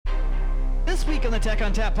This week on the Tech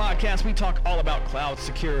on Tap podcast, we talk all about cloud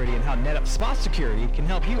security and how NetApp Spot Security can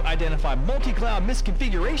help you identify multi-cloud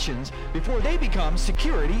misconfigurations before they become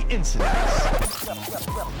security incidents.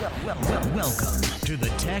 Welcome to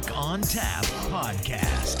the Tech on Tap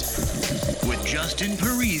podcast with Justin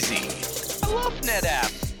Parisi. I love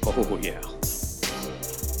NetApp. Oh, yeah.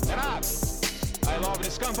 NetApp, I love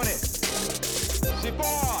this company.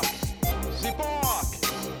 Support.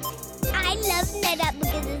 I love NetApp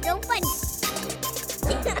because it's so fun.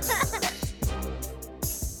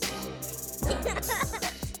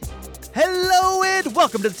 Hello and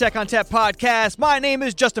welcome to the Tech on Tap podcast. My name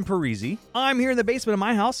is Justin Parisi. I'm here in the basement of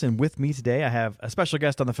my house, and with me today I have a special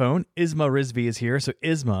guest on the phone. Isma Rizvi is here. So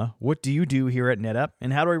Isma, what do you do here at NetApp,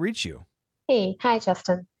 and how do I reach you? Hey, hi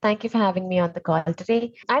Justin. Thank you for having me on the call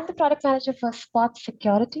today. I'm the product manager for Spot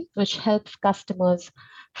Security, which helps customers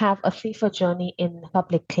have a safer journey in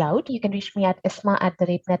public cloud. You can reach me at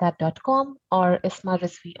isma@netapp.com or Isma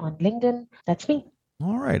Rizvi on LinkedIn. That's me.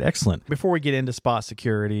 All right, excellent. Before we get into Spot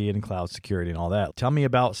Security and cloud security and all that, tell me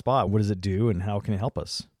about Spot. What does it do and how can it help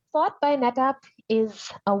us? Spot by NetApp is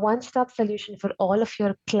a one-stop solution for all of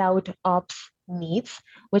your cloud ops needs,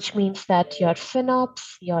 which means that your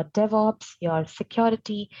FinOps, your DevOps, your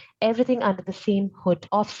security, everything under the same hood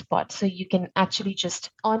of Spot. So you can actually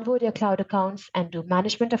just onboard your cloud accounts and do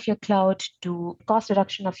management of your cloud, do cost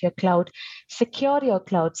reduction of your cloud, secure your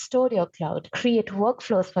cloud, store your cloud, create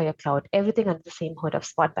workflows for your cloud, everything under the same hood of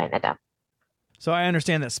Spot by NetApp. So I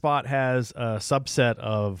understand that Spot has a subset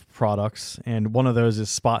of products, and one of those is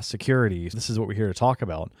Spot Security. This is what we're here to talk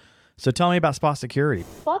about. So tell me about Spot Security.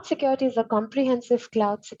 Spot Security is a comprehensive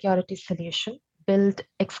cloud security solution built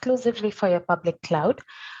exclusively for your public cloud.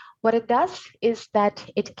 What it does is that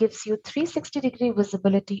it gives you 360-degree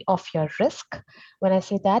visibility of your risk. When I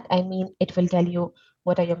say that, I mean it will tell you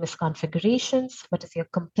what are your misconfigurations, what is your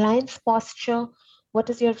compliance posture, what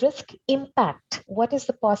is your risk impact, what is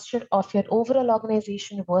the posture of your overall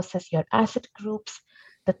organization versus your asset groups,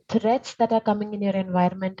 the threats that are coming in your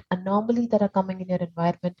environment, anomalies that are coming in your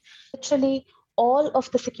environment, literally all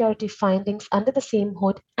of the security findings under the same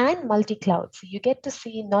hood and multi-cloud. So you get to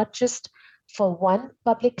see not just for one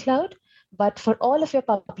public cloud, but for all of your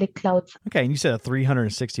public clouds. Okay, and you said a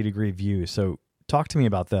 360-degree view. So talk to me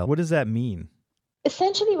about that. What does that mean?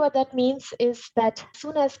 Essentially, what that means is that as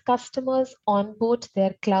soon as customers onboard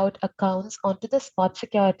their cloud accounts onto the Spot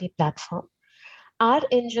Security platform, our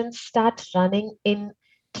engines start running in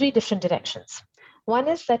three different directions. One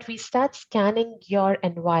is that we start scanning your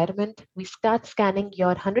environment. We start scanning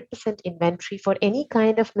your 100% inventory for any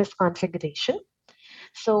kind of misconfiguration.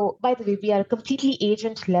 So, by the way, we are a completely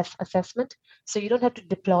agent-less assessment. So you don't have to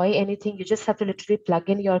deploy anything. You just have to literally plug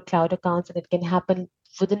in your cloud accounts, and it can happen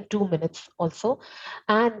within 2 minutes also.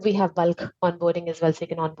 And we have bulk onboarding as well, so you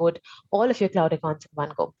can onboard all of your cloud accounts in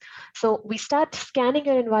one go. So we start scanning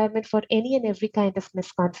your environment for any and every kind of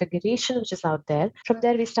misconfiguration which is out there. From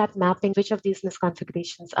there, we start mapping which of these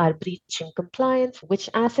misconfigurations are breaching compliance, which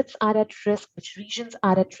assets are at risk, which regions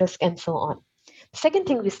are at risk, and so on. The second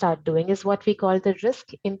thing we start doing is what we call the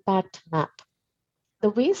risk impact map. The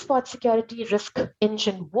way Spot Security risk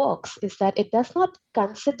engine works is that it does not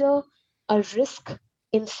consider a risk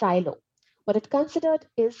in silo. What it considered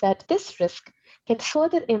is that this risk can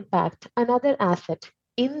further impact another asset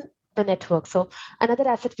in the network. So another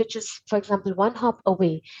asset which is, for example, one hop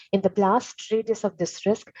away in the blast radius of this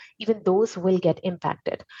risk, even those will get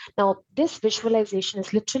impacted. Now, this visualization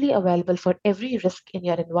is literally available for every risk in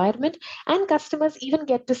your environment, and customers even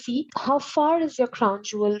get to see how far is your crown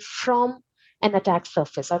jewel from an attack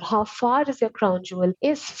surface, or how far is your crown jewel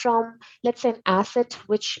is from, let's say, an asset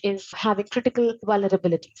which is having critical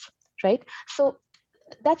vulnerabilities, right? So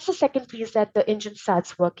that's the second piece that the engine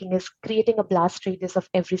starts working, is creating a blast radius of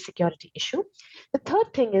every security issue. The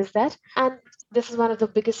third thing is that, and this is one of the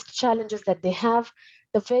biggest challenges that they have,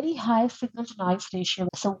 the very high signal to noise ratio.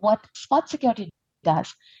 So what Spot Security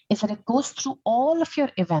does is that it goes through all of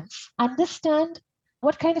your events, understand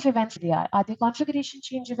what kind of events they are. Are they configuration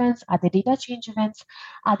change events? Are they data change events?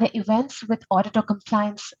 Are they events with audit or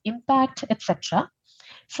compliance impact, etc.?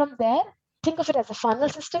 From there, think of it as a funnel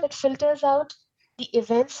system. It filters out the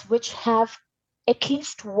events which have at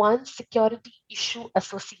least one security issue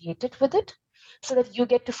associated with it, so that you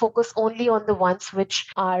get to focus only on the ones which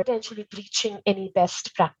are potentially breaching any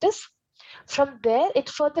best practice. From there, it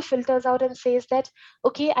further filters out and says that,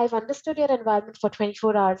 okay, I've understood your environment for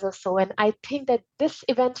 24 hours or so, and I think that this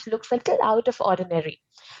event looks a little out of ordinary.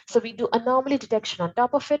 So we do anomaly detection on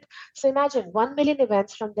top of it. So imagine 1 million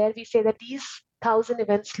events. From there, we say that these 1,000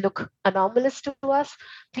 events look anomalous to us,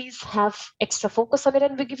 please have extra focus on it.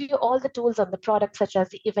 And we give you all the tools on the product, such as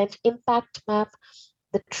the event impact map,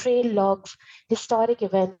 the trail logs, historic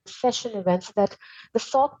events, session events, so that the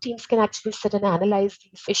SOC teams can actually sit and analyze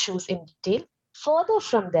these issues in detail. Further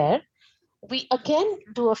from there, we again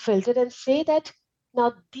do a filter and say that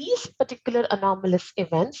now these particular anomalous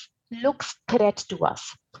events looks threat to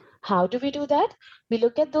us. How do we do that? We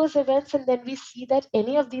look at those events and then we see that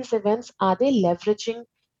any of these events, are they leveraging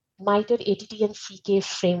MITRE ATT and CK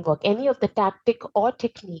framework, any of the tactic or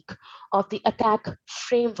technique of the attack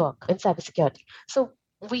framework in cybersecurity. So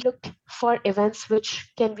we look for events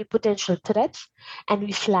which can be potential threats and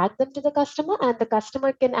we flag them to the customer, and the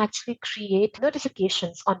customer can actually create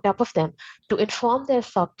notifications on top of them to inform their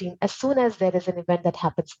SOC team as soon as there is an event that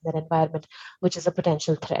happens in their environment, which is a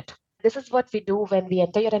potential threat. This is what we do when we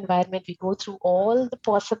enter your environment. We go through all the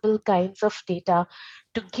possible kinds of data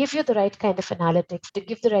to give you the right kind of analytics, to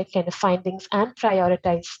give the right kind of findings and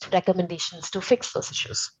prioritized recommendations to fix those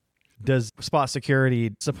issues. Does Spot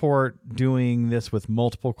Security support doing this with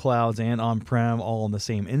multiple clouds and on-prem all in the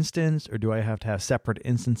same instance, or do I have to have separate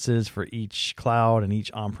instances for each cloud and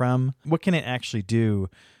each on-prem? What can it actually do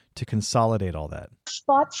to consolidate all that?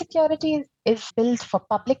 Spot Security is built for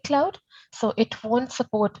public cloud, so it won't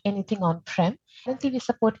support anything on-prem. Currently, we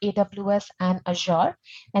support AWS and Azure,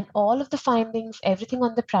 and all of the findings, everything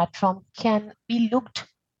on the platform can be looked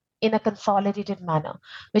in a consolidated manner,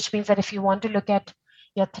 which means that if you want to look at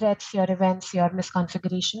your threats, your events, your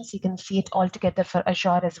misconfigurations, you can see it all together for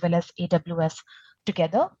Azure as well as AWS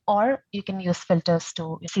together, or you can use filters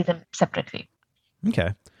to see them separately. Okay.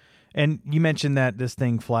 And you mentioned that this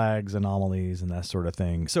thing flags anomalies and that sort of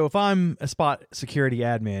thing. So if I'm a Spot Security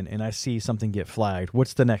admin and I see something get flagged,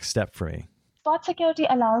 what's the next step for me? Spot Security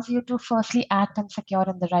allows you to firstly act and secure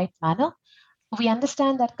in the right manner. We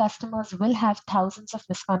understand that customers will have thousands of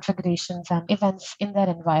misconfigurations and events in their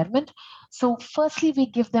environment. So firstly, we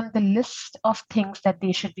give them the list of things that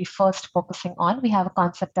they should be first focusing on. We have a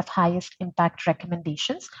concept of highest impact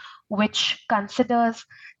recommendations, which considers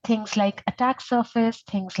things like attack surface,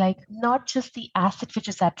 things like not just the asset which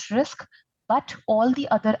is at risk, but all the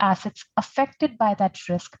other assets affected by that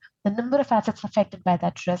risk, the number of assets affected by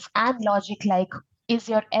that risk, and logic like, is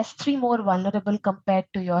your S3 more vulnerable compared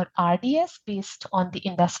to your RDS based on the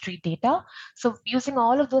industry data? So using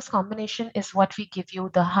all of those combination is what we give you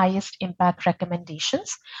the highest impact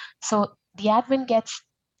recommendations. So the admin gets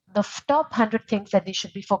the top 100 things that they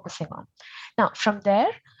should be focusing on. Now, from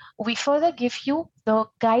there, we further give you the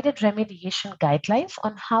guided remediation guidelines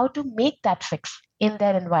on how to make that fix in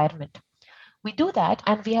their environment. We do that,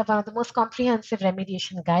 and we have one of the most comprehensive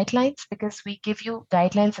remediation guidelines because we give you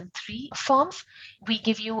guidelines in 3 forms. We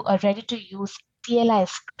give you a ready-to-use CLI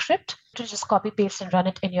script to just copy, paste, and run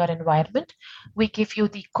it in your environment. We give you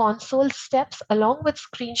the console steps along with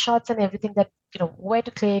screenshots and everything that, where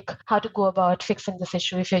to click, how to go about fixing this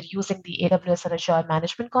issue if you're using the AWS or Azure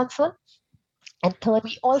Management Console. And third,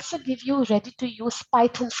 we also give you ready-to-use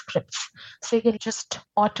Python scripts. So you can just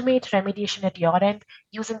automate remediation at your end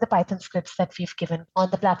using the Python scripts that we've given on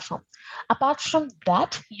the platform. Apart from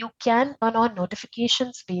that, you can turn on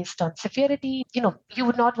notifications based on severity. You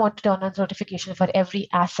would not want to turn on notification for every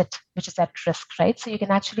asset which is at risk, right? So you can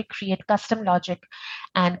actually create custom logic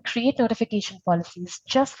and create notification policies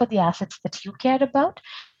just for the assets that you care about.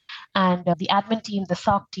 And the admin team, the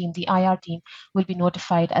SOC team, the IR team will be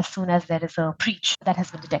notified as soon as there is a breach that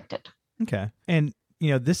has been detected. Okay. And,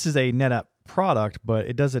 this is a NetApp product, but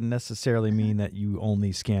it doesn't necessarily mean that you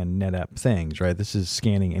only scan NetApp things, right? This is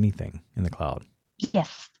scanning anything in the cloud.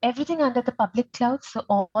 Yes, everything under the public cloud. So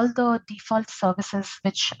all the default services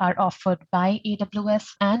which are offered by AWS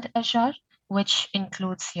and Azure, which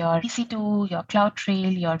includes your EC2, your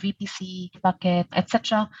CloudTrail, your VPC, bucket,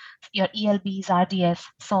 etc., your ELBs, RDS,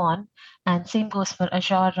 so on. And same goes for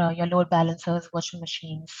Azure, your load balancers, virtual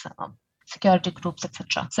machines, security groups,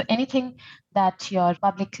 etc. So anything that your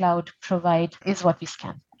public cloud provide is what we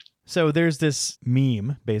scan. So there's this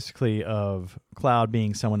meme, basically, of cloud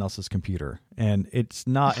being someone else's computer, and it's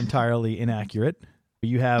not entirely inaccurate.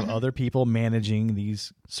 You have other people managing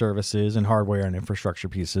these services and hardware and infrastructure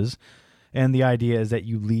pieces. And the idea is that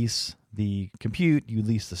you lease the compute, you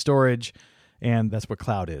lease the storage, and that's what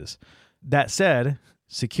cloud is. That said,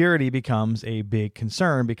 security becomes a big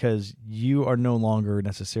concern because you are no longer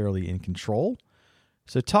necessarily in control.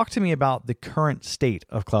 So talk to me about the current state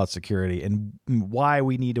of cloud security and why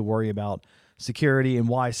we need to worry about security and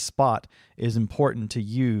why Spot is important to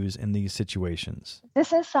use in these situations.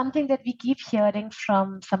 This is something that we keep hearing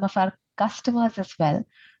from some of our customers as well,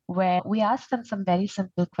 where we ask them some very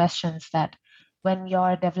simple questions that when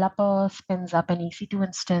your developer spins up an EC2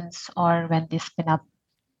 instance or when they spin up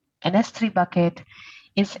an S3 bucket,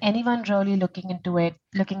 is anyone really looking into it,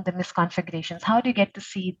 looking at the misconfigurations? How do you get to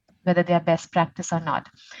see whether they are best practice or not?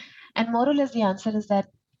 And more or less, the answer is that,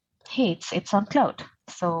 hey, it's on cloud.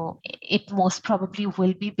 So it most probably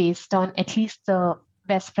will be based on at least the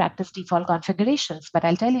best practice default configurations. But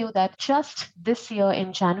I'll tell you that just this year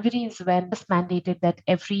in January is when it's mandated that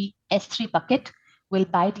every S3 bucket will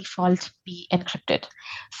by default be encrypted.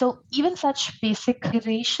 So even such basic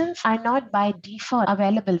configurations are not by default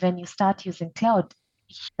available when you start using cloud.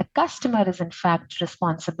 The customer is in fact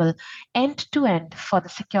responsible end to end for the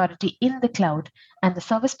security in the cloud, and the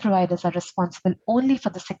service providers are responsible only for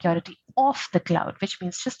the security of the cloud, which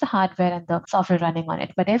means just the hardware and the software running on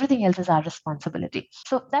it, but everything else is our responsibility.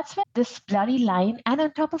 So that's where this blurry line, and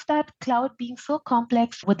on top of that, cloud being so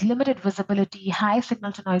complex with limited visibility, high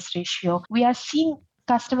signal to noise ratio, we are seeing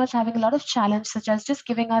customers having a lot of challenge, such as just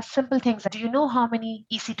giving us simple things. Do you know how many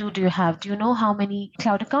EC2 do you have? Do you know how many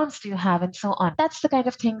cloud accounts do you have? And so on. That's the kind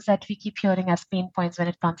of things that we keep hearing as pain points when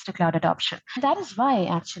it comes to cloud adoption. And that is why,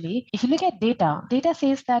 actually, if you look at data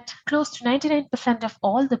says that close to 99% of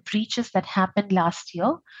all the breaches that happened last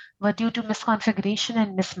year were due to misconfiguration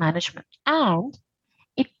and mismanagement. And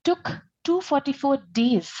it took 244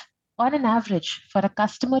 days on an average for a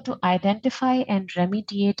customer to identify and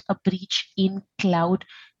remediate a breach in cloud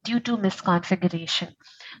due to misconfiguration,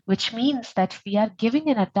 which means that we are giving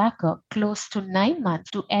an attacker close to 9 months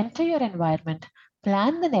to enter your environment,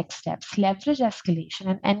 plan the next steps, leverage escalation,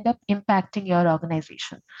 and end up impacting your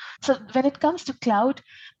organization. So when it comes to cloud,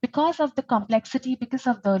 because of the complexity, because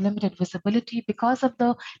of the limited visibility, because of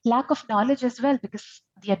the lack of knowledge as well, because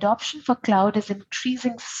the adoption for cloud is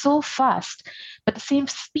increasing so fast, but the same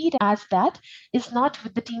speed as that is not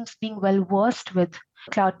with the teams being well versed with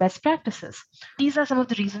cloud best practices. These are some of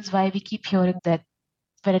the reasons why we keep hearing that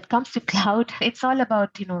when it comes to cloud, it's all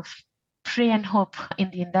about, pray and hope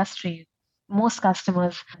in the industry. Most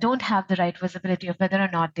customers don't have the right visibility of whether or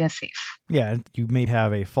not they're safe. Yeah, you may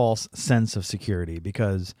have a false sense of security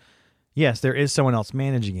because, yes, there is someone else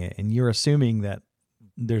managing it, and you're assuming that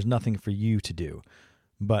there's nothing for you to do.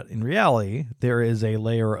 But in reality, there is a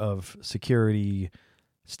layer of security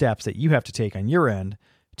steps that you have to take on your end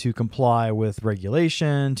to comply with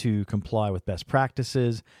regulation, to comply with best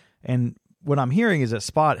practices. And what I'm hearing is that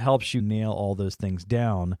Spot helps you nail all those things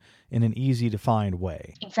down in an easy to find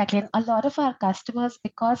way. Exactly. And a lot of our customers,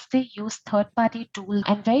 because they use third-party tools,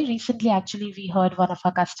 and very recently, actually, we heard one of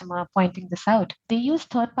our customer pointing this out. They use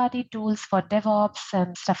third-party tools for DevOps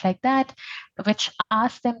and stuff like that, which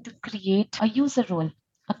ask them to create a user role,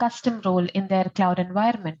 a custom role in their cloud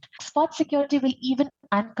environment. Spot Security will even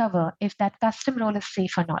uncover if that custom role is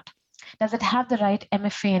safe or not. Does it have the right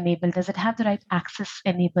MFA enabled? Does it have the right access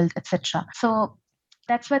enabled, etc.? So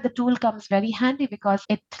that's where the tool comes very handy, because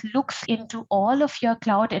it looks into all of your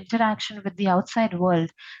cloud interaction with the outside world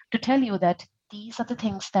to tell you that these are the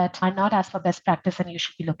things that are not as per best practice and you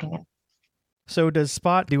should be looking in. So does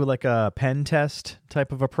Spot do like a pen test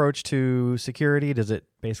type of approach to security? Does it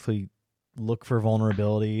basically look for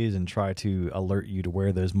vulnerabilities and try to alert you to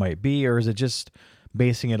where those might be? Or is it just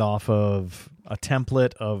basing it off of a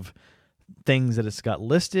template of things that it's got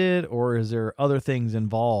listed? Or is there other things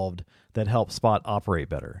involved that help Spot operate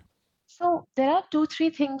better? So there are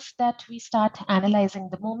 2-3 things that we start analyzing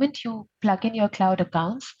the moment you plug in your cloud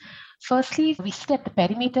accounts. Firstly, we set the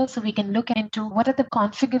perimeter so we can look into what are the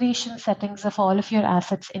configuration settings of all of your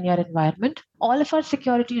assets in your environment. All of our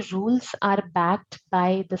security rules are backed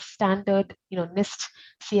by the standard, NIST,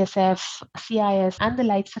 CSF, CIS, and the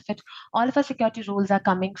likes of it. All of our security rules are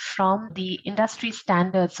coming from the industry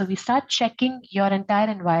standards. So we start checking your entire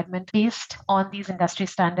environment based on these industry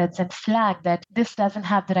standards and flag that this doesn't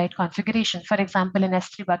have the right configuration. For example, an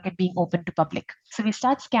S3 bucket being open to public. So we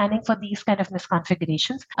start scanning for these kind of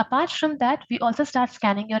misconfigurations. Apart from that, we also start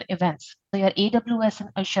scanning your events. So your AWS and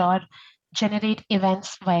Azure generate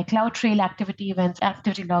events via CloudTrail, activity events,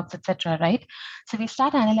 activity logs, etc., right? So we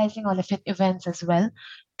start analyzing all of your events as well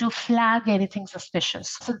to flag anything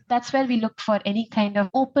suspicious. So that's where we look for any kind of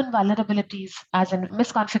open vulnerabilities, as in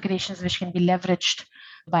misconfigurations, which can be leveraged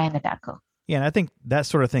by an attacker. Yeah, and I think that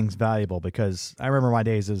sort of thing's valuable because I remember my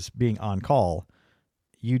days as being on call.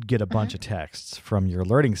 You'd get a bunch of texts from your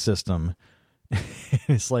alerting system.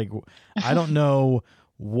 It's like, I don't know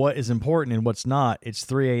what is important and what's not. It's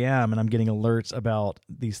 3 a.m. and I'm getting alerts about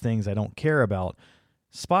these things I don't care about.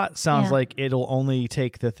 Spot sounds like it'll only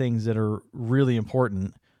take the things that are really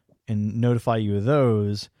important and notify you of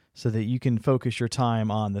those so that you can focus your time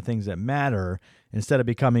on the things that matter instead of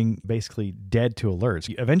becoming basically dead to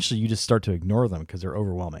alerts. Eventually, you just start to ignore them because they're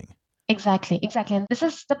overwhelming. Exactly. And this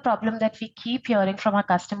is the problem that we keep hearing from our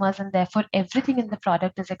customers, and therefore everything in the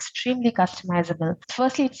product is extremely customizable.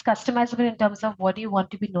 Firstly, it's customizable in terms of what do you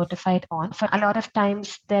want to be notified on. For a lot of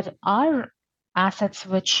times, there are assets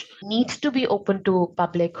which need to be open to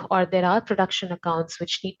public, or there are production accounts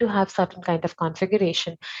which need to have certain kind of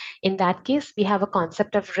configuration. In that case, we have a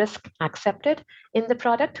concept of risk accepted in the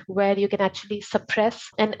product where you can actually suppress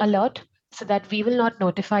an alert so that we will not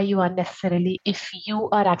notify you unnecessarily if you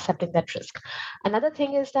are accepting that risk. Another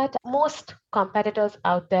thing is that most competitors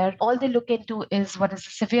out there, all they look into is what is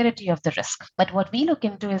the severity of the risk. But what we look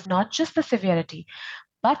into is not just the severity,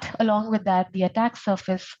 but along with that, the attack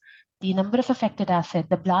surface, the number of affected assets,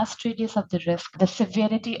 the blast radius of the risk, the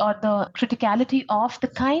severity or the criticality of the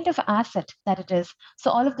kind of asset that it is. So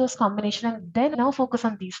all of those combination, and then now focus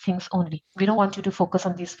on these things only. We don't want you to focus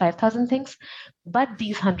on these 5,000 things, but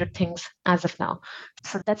these 100 things as of now.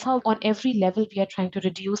 So that's how on every level we are trying to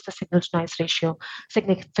reduce the signal to noise ratio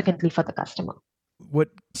significantly for the customer. What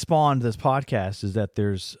spawned this podcast is that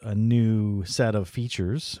there's a new set of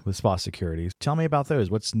features with Spot Security. Tell me about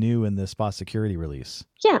those. What's new in the Spot Security release?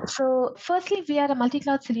 Yeah, so firstly, we are a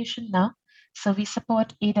multi-cloud solution now. So we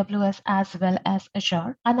support AWS as well as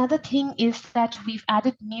Azure. Another thing is that we've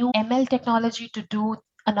added new ML technology to do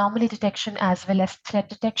anomaly detection as well as threat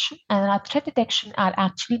detection. And our threat detection are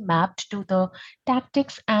actually mapped to the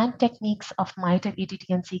tactics and techniques of MITRE ATT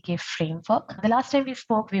and CK framework. The last time we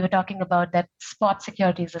spoke, we were talking about that Spot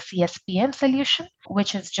Security is a CSPM solution,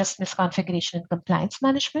 which is just misconfiguration and compliance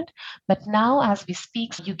management. But now, as we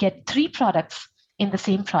speak, you get 3 products in the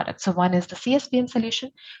same product. So one is the CSPM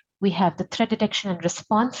solution. We have the threat detection and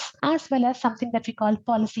response, as well as something that we call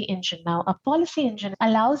policy engine. Now, a policy engine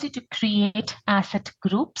allows you to create asset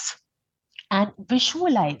groups and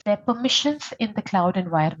visualize their permissions in the cloud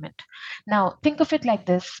environment. Now, think of it like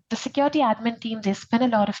this. The security admin team, they spend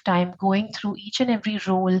a lot of time going through each and every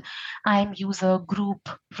role, IAM user, group,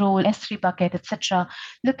 role, S3 bucket, etc.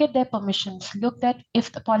 Look at their permissions. Look at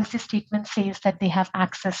if the policy statement says that they have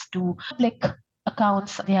access to public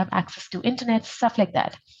accounts, they have access to internet, stuff like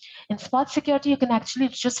that. In Spot Security, you can actually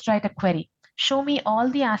just write a query. Show me all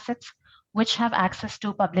the assets which have access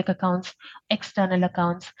to public accounts, external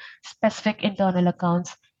accounts, specific internal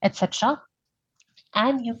accounts, etc.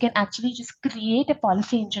 And you can actually just create a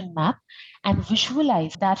policy engine map and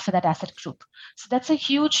visualize that for that asset group. So that's a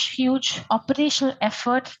huge operational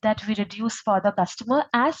effort that we reduce for the customer,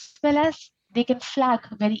 as well as they can flag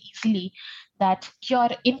very easily that your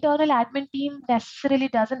internal admin team necessarily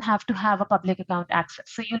doesn't have to have a public account access.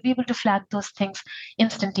 So you'll be able to flag those things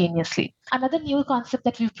instantaneously. Another new concept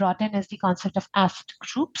that we've brought in is the concept of asset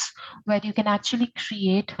groups, where you can actually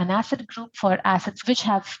create an asset group for assets which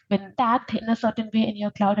have been tagged in a certain way in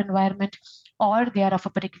your cloud environment, or they are of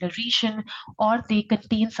a particular region, or they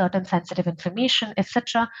contain certain sensitive information,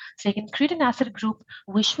 etc. So you can create an asset group,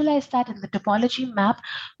 visualize that in the topology map,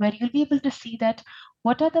 where you'll be able to see that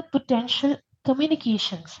what are the potential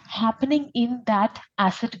communications happening in that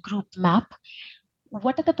asset group map.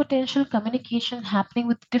 What are the potential communication happening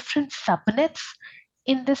with different subnets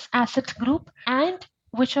in this asset group, and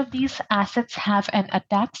which of these assets have an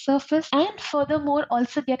attack surface, and furthermore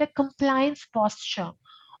also get a compliance posture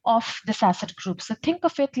of this asset group. So think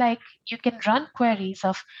of it like you can run queries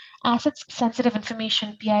of assets, sensitive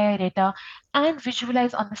information, PII data, and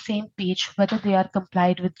visualize on the same page whether they are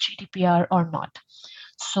complied with GDPR or not.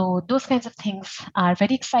 So those kinds of things are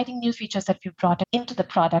very exciting new features that we've brought into the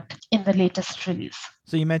product in the latest release.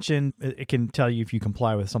 So you mentioned it can tell you if you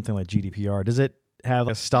comply with something like GDPR. Does it have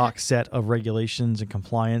a stock set of regulations and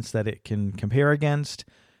compliance that it can compare against?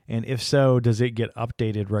 And if so, does it get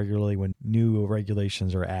updated regularly when new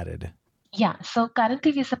regulations are added? Yeah, so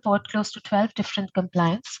currently we support close to 12 different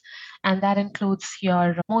compliance, and that includes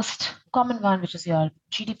your most common one, which is your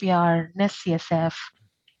GDPR, NIST CSF,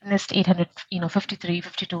 NIST 800, 53,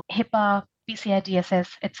 52, HIPAA, PCI DSS,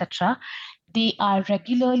 etc. They are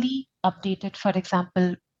regularly updated. For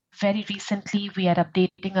example, very recently, we are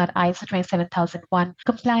updating our ISO 27001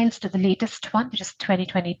 compliance to the latest one, which is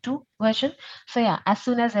 2022 version. So yeah, as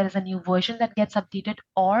soon as there is a new version that gets updated,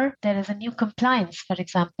 or there is a new compliance, for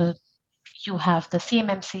example, you have the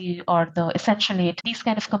CMMC or the Essential 8, these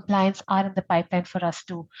kind of compliance are in the pipeline for us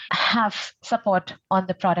to have support on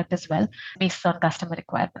the product as well, based on customer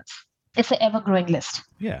requirements. It's an ever-growing list.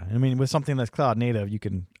 Yeah, I mean, with something that's cloud native, you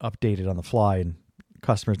can update it on the fly, and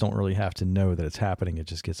customers don't really have to know that it's happening. It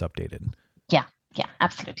just gets updated. Yeah,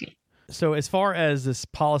 absolutely. So as far as this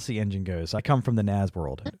policy engine goes, I come from the NAS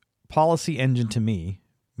world. Policy engine to me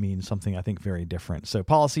means something I think very different. So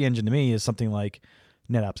policy engine to me is something like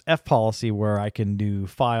NetApp's F policy where I can do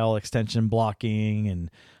file extension blocking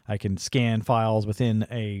and I can scan files within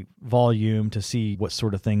a volume to see what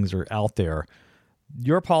sort of things are out there.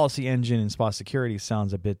 Your policy engine in Spot Security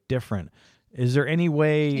sounds a bit different. Is there any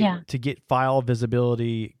way to get file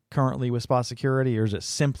visibility currently with Spot Security, or is it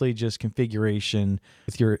simply just configuration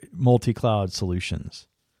with your multi-cloud solutions?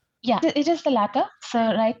 Yeah, it is the latter. So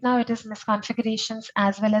right now it is misconfigurations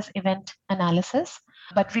as well as event analysis,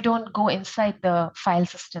 but we don't go inside the file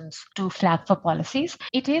systems to flag for policies.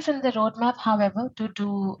 It is in the roadmap, however, to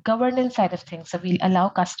do governance side of things. So we'll allow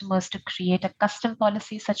customers to create a custom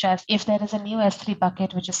policy, such as if there is a new S3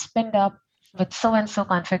 bucket which is spinned up with so-and-so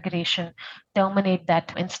configuration, terminate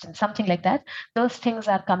that instance, something like that. Those things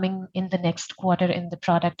are coming in the next quarter in the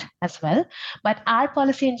product as well. But our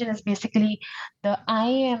policy engine is basically the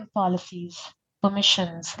IAM policies,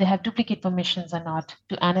 permissions, they have duplicate permissions or not,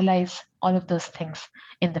 to analyze all of those things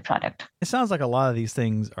in the product. It sounds like a lot of these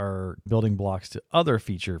things are building blocks to other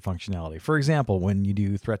feature functionality. For example, when you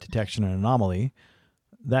do threat detection and anomaly,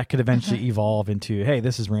 that could eventually evolve into, hey,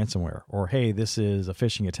 this is ransomware, or hey, this is a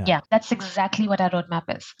phishing attack. Yeah, that's exactly what our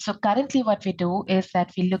roadmap is. So currently what we do is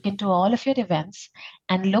that we look into all of your events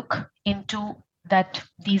and look into that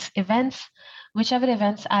these events, whichever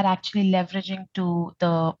events are actually leveraging to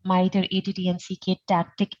the MITRE ATT and CK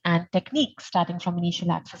tactic and technique, starting from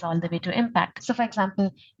initial access all the way to impact. So for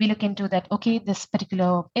example, we look into that, okay, this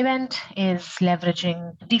particular event is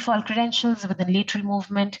leveraging default credentials within lateral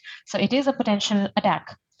movement. So it is a potential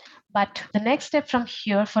attack. But the next step from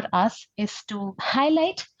here for us is to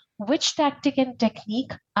highlight which tactic and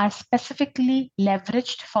technique are specifically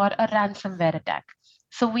leveraged for a ransomware attack.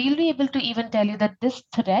 So we'll be able to even tell you that this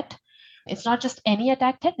threat, it's not just any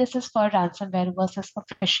attack threat, this is for ransomware versus for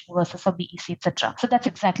phishing versus for BEC, etc. So that's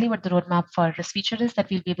exactly what the roadmap for this feature is, that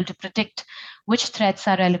we'll be able to predict which threats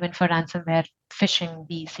are relevant for ransomware, phishing,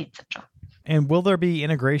 BEC, etc. And will there be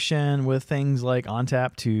integration with things like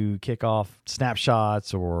ONTAP to kick off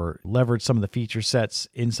snapshots or leverage some of the feature sets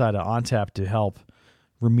inside of ONTAP to help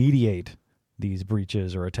remediate these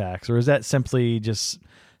breaches or attacks? Or is that simply just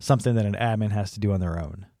something that an admin has to do on their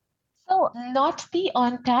own? So not the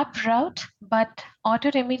ONTAP route, but auto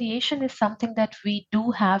remediation is something that we do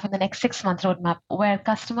have in the next 6-month roadmap, where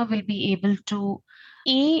customer will be able to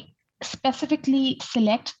specifically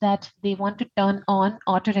select that they want to turn on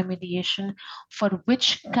auto remediation for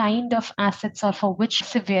which kind of assets or for which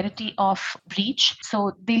severity of breach.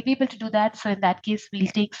 So they'll be able to do that. So in that case, we'll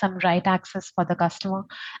take some write access for the customer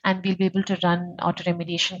and we'll be able to run auto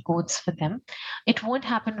remediation codes for them. It won't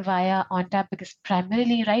happen via ONTAP because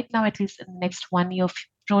primarily right now, at least in the next 1 year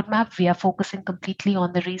roadmap, we are focusing completely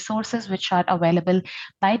on the resources which are available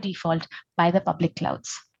by default by the public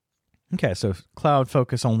clouds. Okay, so cloud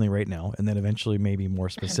focus only right now, and then eventually maybe more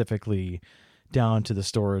specifically down to the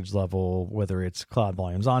storage level, whether it's Cloud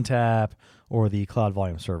Volumes ONTAP or the Cloud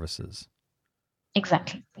Volume Services.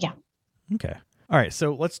 Exactly, yeah. Okay. All right,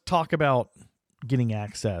 so let's talk about getting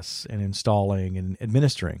access and installing and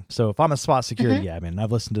administering. So if I'm a Spot Security admin and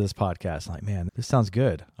I've listened to this podcast, I'm like, man, this sounds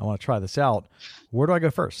good. I want to try this out. Where do I go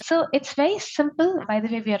first? So it's very simple. By the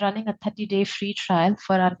way, we are running a 30-day free trial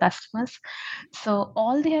for our customers. So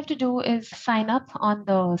all they have to do is sign up on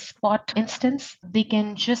the Spot instance. They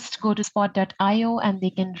can just go to spot.io and they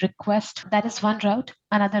can request. That is one route.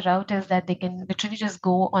 Another route is that they can literally just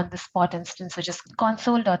go on the Spot instance, which is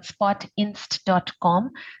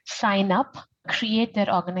console.spotinst.com, sign up, create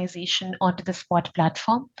their organization onto the Spot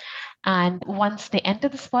platform. And once they enter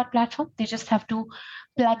the Spot platform, they just have to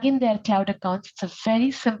plug in their cloud accounts. It's a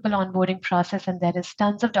very simple onboarding process, and there is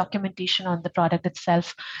tons of documentation on the product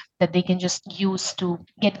itself that they can just use to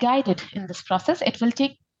get guided in this process. It will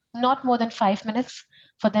take not more than 5 minutes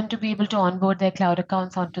for them to be able to onboard their cloud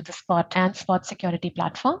accounts onto the Spot and Spot Security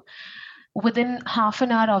platform. Within half an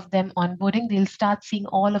hour of them onboarding, they'll start seeing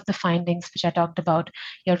all of the findings which I talked about,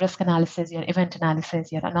 your risk analysis, your event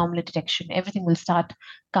analysis, your anomaly detection, everything will start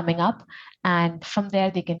coming up. And from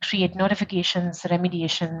there, they can create notifications,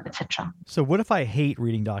 remediation, etc. So what if I hate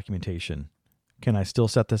reading documentation? Can I still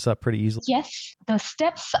set this up pretty easily? Yes, the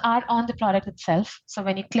steps are on the product itself. So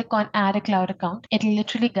when you click on add a cloud account, it'll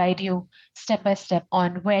literally guide you step by step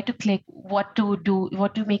on where to click, what to do,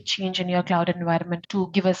 what to make change in your cloud environment to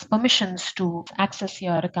give us permissions to access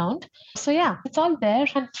your account. So yeah, it's all there.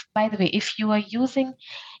 And by the way, if you are using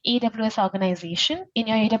AWS organization in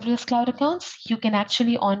your AWS cloud accounts, you can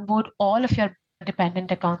actually onboard all of your dependent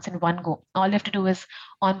accounts in one go. All you have to do is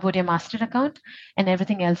onboard your master account and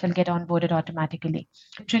everything else will get onboarded automatically.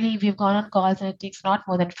 Actually, we've gone on calls and it takes not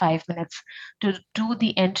more than 5 minutes to do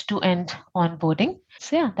the end-to-end onboarding.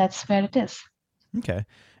 So yeah, that's where it is. Okay.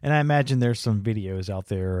 And I imagine there's some videos out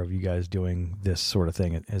there of you guys doing this sort of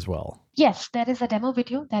thing as well. Yes, there is a demo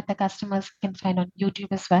video that the customers can find on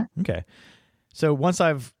YouTube as well. Okay. So once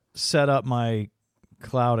I've set up my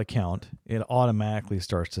cloud account, it automatically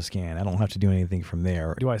starts to scan. I don't have to do anything from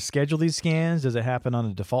there. Do I schedule these scans? Does it happen on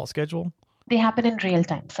a default schedule? They happen in real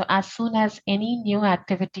time. So as soon as any new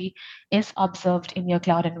activity is observed in your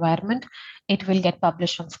cloud environment, it will get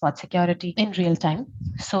published on Spot Security in real time.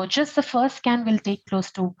 So just the first scan will take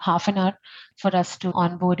close to half an hour for us to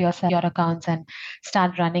onboard your accounts and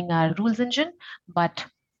start running our rules engine. But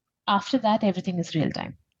after that, everything is real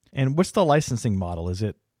time. And what's the licensing model? Is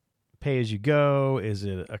it pay as you go? Is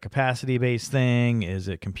it a capacity based thing? Is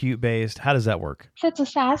it compute based? How does that work? So it's a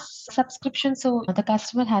SaaS subscription. So the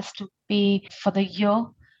customer has to pay for the year.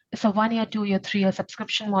 So 1 year, 2 year, 3 year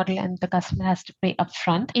subscription model, and the customer has to pay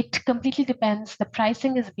upfront. It completely depends. The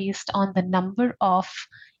pricing is based on the number of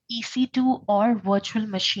EC2 or virtual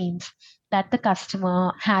machines that the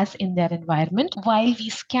customer has in their environment. While we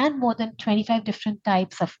scan more than 25 different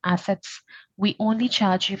types of assets, we only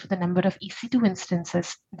charge you for the number of EC2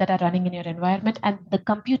 instances that are running in your environment. And the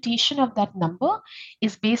computation of that number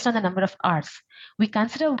is based on the number of hours. We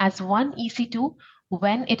consider as one EC2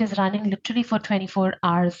 when it is running literally for 24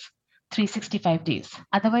 hours, 365 days.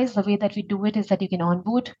 Otherwise, the way that we do it is that you can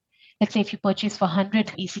onboard. Let's say if you purchase for 100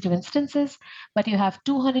 EC2 instances, but you have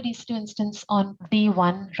 200 EC2 instances on day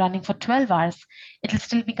one running for 12 hours, it will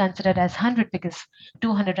still be considered as 100 because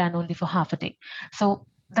 200 ran only for half a day. So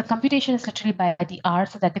the computation is literally by the hour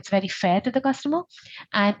so that it's very fair to the customer.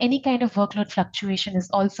 And any kind of workload fluctuation is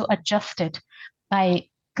also adjusted by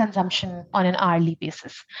consumption on an hourly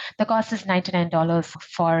basis. The cost is $99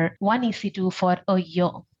 for one EC2 for a year.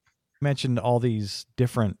 Mentioned all these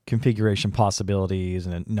different configuration possibilities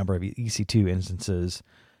and a number of EC2 instances.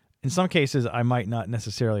 In some cases, I might not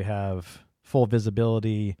necessarily have full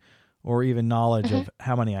visibility or even knowledge of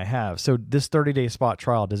how many I have. So this 30-day spot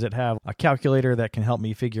trial, does it have a calculator that can help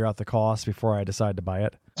me figure out the cost before I decide to buy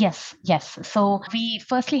it? Yes. So we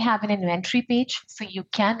firstly have an inventory page. So you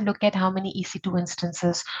can look at how many EC2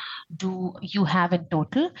 instances do you have in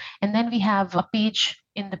total. And then we have a page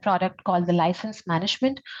in the product called the license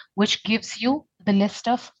management, which gives you the list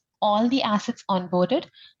of all the assets onboarded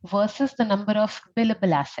versus the number of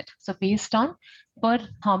billable asset. So based on per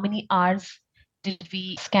how many hours did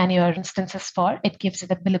we scan your instances for, it gives you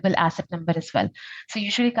the billable asset number as well. So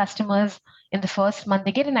usually customers in the first month,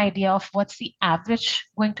 they get an idea of what's the average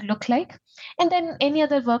going to look like. And then any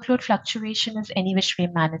other workload fluctuation is any which way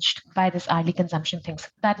managed by this hourly consumption things.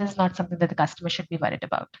 That is not something that the customer should be worried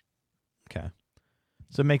about. Okay.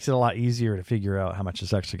 So it makes it a lot easier to figure out how much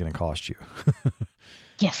it's actually going to cost you.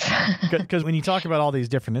 Yes. Because when you talk about all these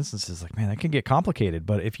different instances, like, man, that can get complicated.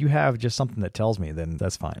 But if you have just something that tells me, then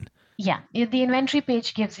that's fine. Yeah. The inventory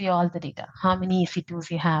page gives you all the data, how many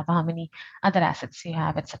EC2s you have, how many other assets you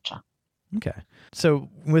have, etc. Okay. So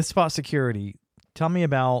with Spot Security, tell me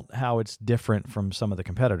about how it's different from some of the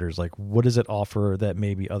competitors. Like, what does it offer that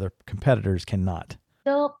maybe other competitors cannot?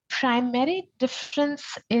 The primary difference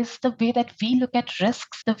is the way that we look at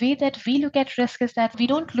risks. The way that we look at risk is that we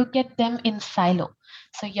don't look at them in silo.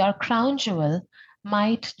 So your crown jewel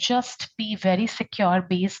might just be very secure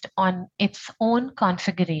based on its own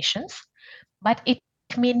configurations, but it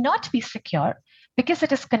may not be secure because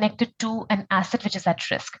it is connected to an asset which is at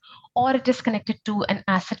risk, or it is connected to an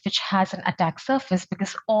asset which has an attack surface,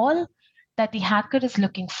 because all that the hacker is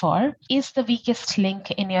looking for is the weakest link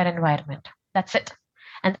in your environment. That's it.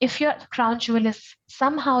 And if your crown jewel is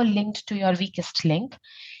somehow linked to your weakest link,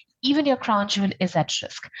 even your crown jewel is at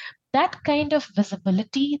risk. That kind of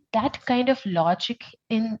visibility, that kind of logic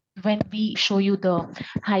in when we show you the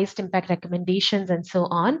highest impact recommendations and so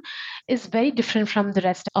on is very different from the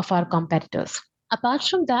rest of our competitors. Apart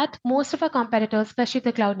from that, most of our competitors, especially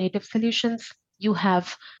the cloud native solutions,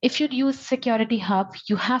 if you use Security Hub,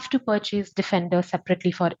 you have to purchase Defender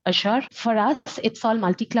separately for Azure. For us, it's all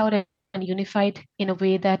multi-cloud and unified in a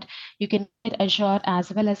way that you can get Azure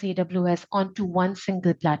as well as AWS onto one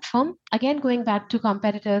single platform. Again, going back to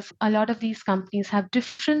competitors, a lot of these companies have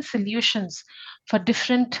different solutions for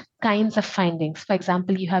different kinds of findings. For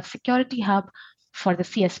example, you have Security Hub for the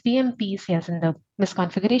CSPM piece, as in the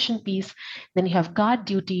misconfiguration piece. Then you have Guard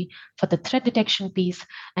Duty for the threat detection piece,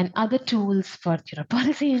 and other tools for your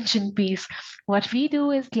policy engine piece. What we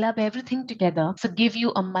do is club everything together, so give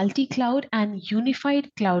you a multi-cloud and unified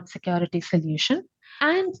cloud security solution.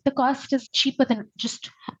 And the cost is cheaper than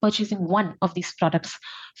just purchasing one of these products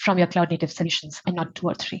from your cloud native solutions and not two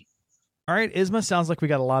or three. All right, Isma, sounds like we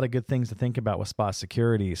got a lot of good things to think about with Spot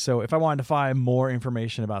Security. So if I wanted to find more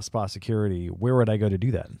information about Spot Security, where would I go to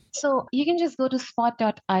do that? So you can just go to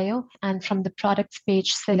spot.io and from the products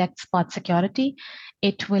page, select Spot Security.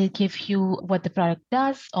 It will give you what the product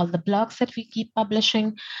does, all the blogs that we keep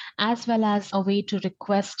publishing, as well as a way to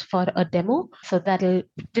request for a demo. So that'll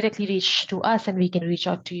directly reach to us and we can reach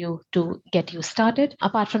out to you to get you started.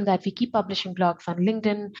 Apart from that, we keep publishing blogs on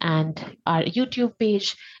LinkedIn and our YouTube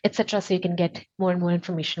page, etc. So you can get more and more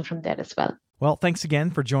information from there as well. Well, thanks again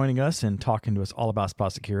for joining us and talking to us all about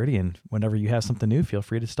Spot Security. And whenever you have something new, feel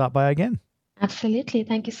free to stop by again. Absolutely.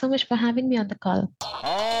 Thank you so much for having me on the call.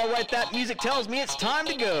 All right, that music tells me it's time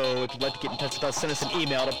to go. If you'd like to get in touch with us, send us an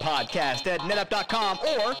email to podcast@netapp.com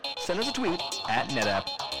or send us a tweet @netapp.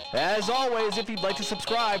 As always, if you'd like to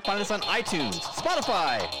subscribe, find us on iTunes,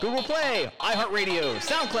 Spotify, Google Play, iHeartRadio,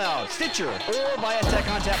 SoundCloud, Stitcher, or via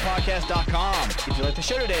TechOnTapPodcast.com. If you like the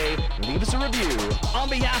show today, leave us a review. On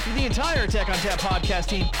behalf of the entire Tech on Tap podcast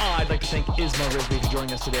team, I'd like to thank Isma Rizvi for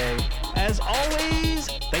joining us today. As always,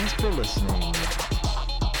 thanks for listening.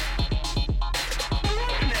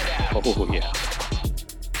 Oh, yeah.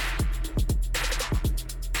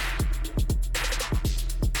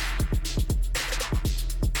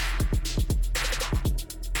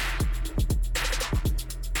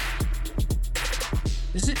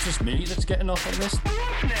 Is it just me that's getting off on this?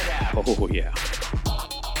 Oh, yeah.